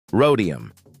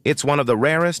Rhodium. It's one of the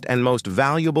rarest and most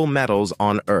valuable metals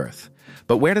on Earth.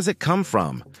 But where does it come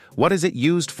from? What is it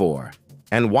used for?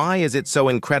 And why is it so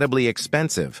incredibly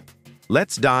expensive?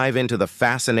 Let's dive into the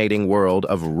fascinating world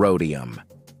of rhodium.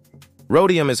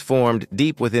 Rhodium is formed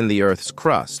deep within the Earth's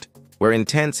crust, where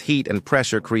intense heat and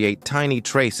pressure create tiny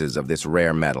traces of this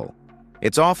rare metal.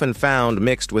 It's often found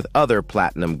mixed with other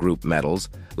platinum group metals,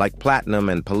 like platinum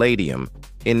and palladium,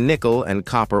 in nickel and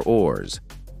copper ores.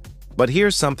 But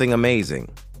here's something amazing.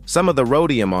 Some of the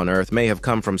rhodium on Earth may have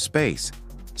come from space.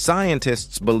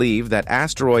 Scientists believe that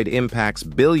asteroid impacts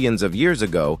billions of years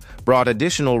ago brought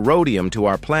additional rhodium to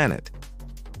our planet.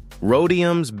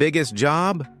 Rhodium's biggest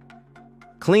job?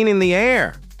 Cleaning the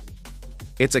air.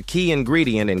 It's a key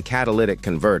ingredient in catalytic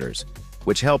converters,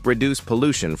 which help reduce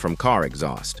pollution from car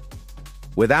exhaust.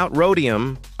 Without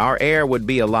rhodium, our air would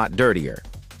be a lot dirtier.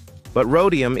 But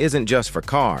rhodium isn't just for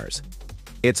cars.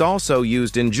 It's also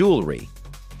used in jewelry.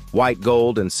 White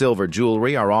gold and silver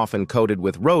jewelry are often coated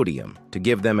with rhodium to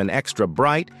give them an extra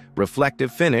bright,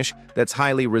 reflective finish that's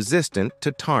highly resistant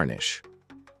to tarnish.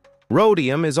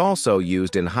 Rhodium is also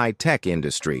used in high-tech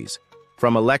industries,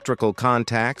 from electrical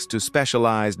contacts to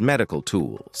specialized medical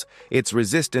tools. Its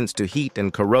resistance to heat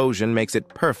and corrosion makes it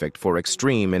perfect for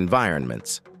extreme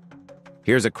environments.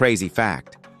 Here's a crazy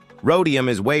fact. Rhodium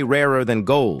is way rarer than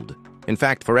gold. In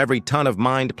fact, for every ton of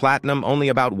mined platinum, only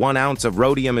about 1 ounce of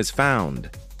rhodium is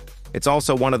found. It's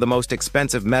also one of the most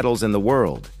expensive metals in the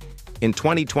world. In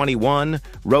 2021,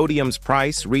 rhodium's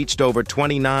price reached over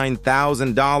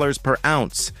 $29,000 per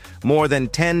ounce, more than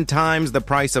 10 times the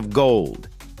price of gold.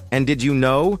 And did you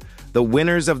know? The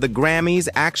winners of the Grammys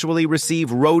actually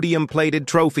receive rhodium-plated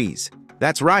trophies.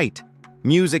 That's right.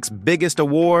 Music's biggest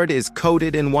award is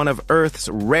coated in one of Earth's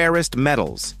rarest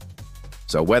metals.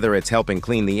 So whether it's helping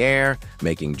clean the air,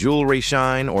 making jewelry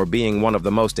shine, or being one of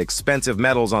the most expensive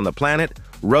metals on the planet,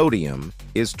 rhodium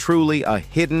is truly a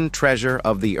hidden treasure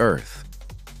of the Earth.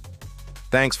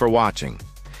 Thanks for watching.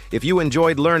 If you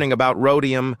enjoyed learning about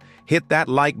rhodium, hit that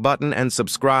like button and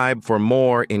subscribe for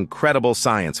more incredible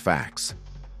science facts.